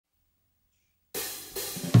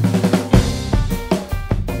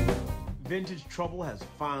Vintage Trouble has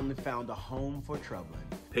finally found a home for Troubland.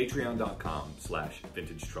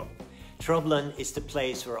 Patreon.com/Vintage Trouble. Troubland is the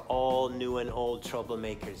place where all new and old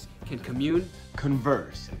troublemakers can commune,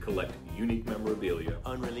 converse, and collect unique memorabilia,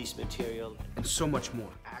 unreleased material, and so much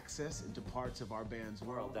more. Access into parts of our band's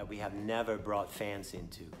world that we have never brought fans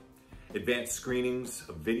into. Advanced screenings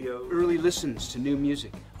of videos, early listens to new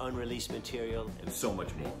music, unreleased material, and so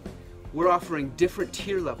much more. We're offering different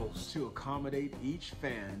tier levels to accommodate each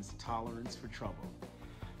fan's tolerance for trouble.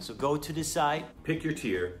 So go to the site, pick your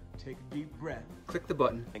tier, take a deep breath, click the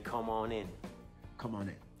button, and come on in. Come on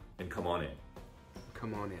in. And come on in.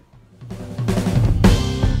 Come on in.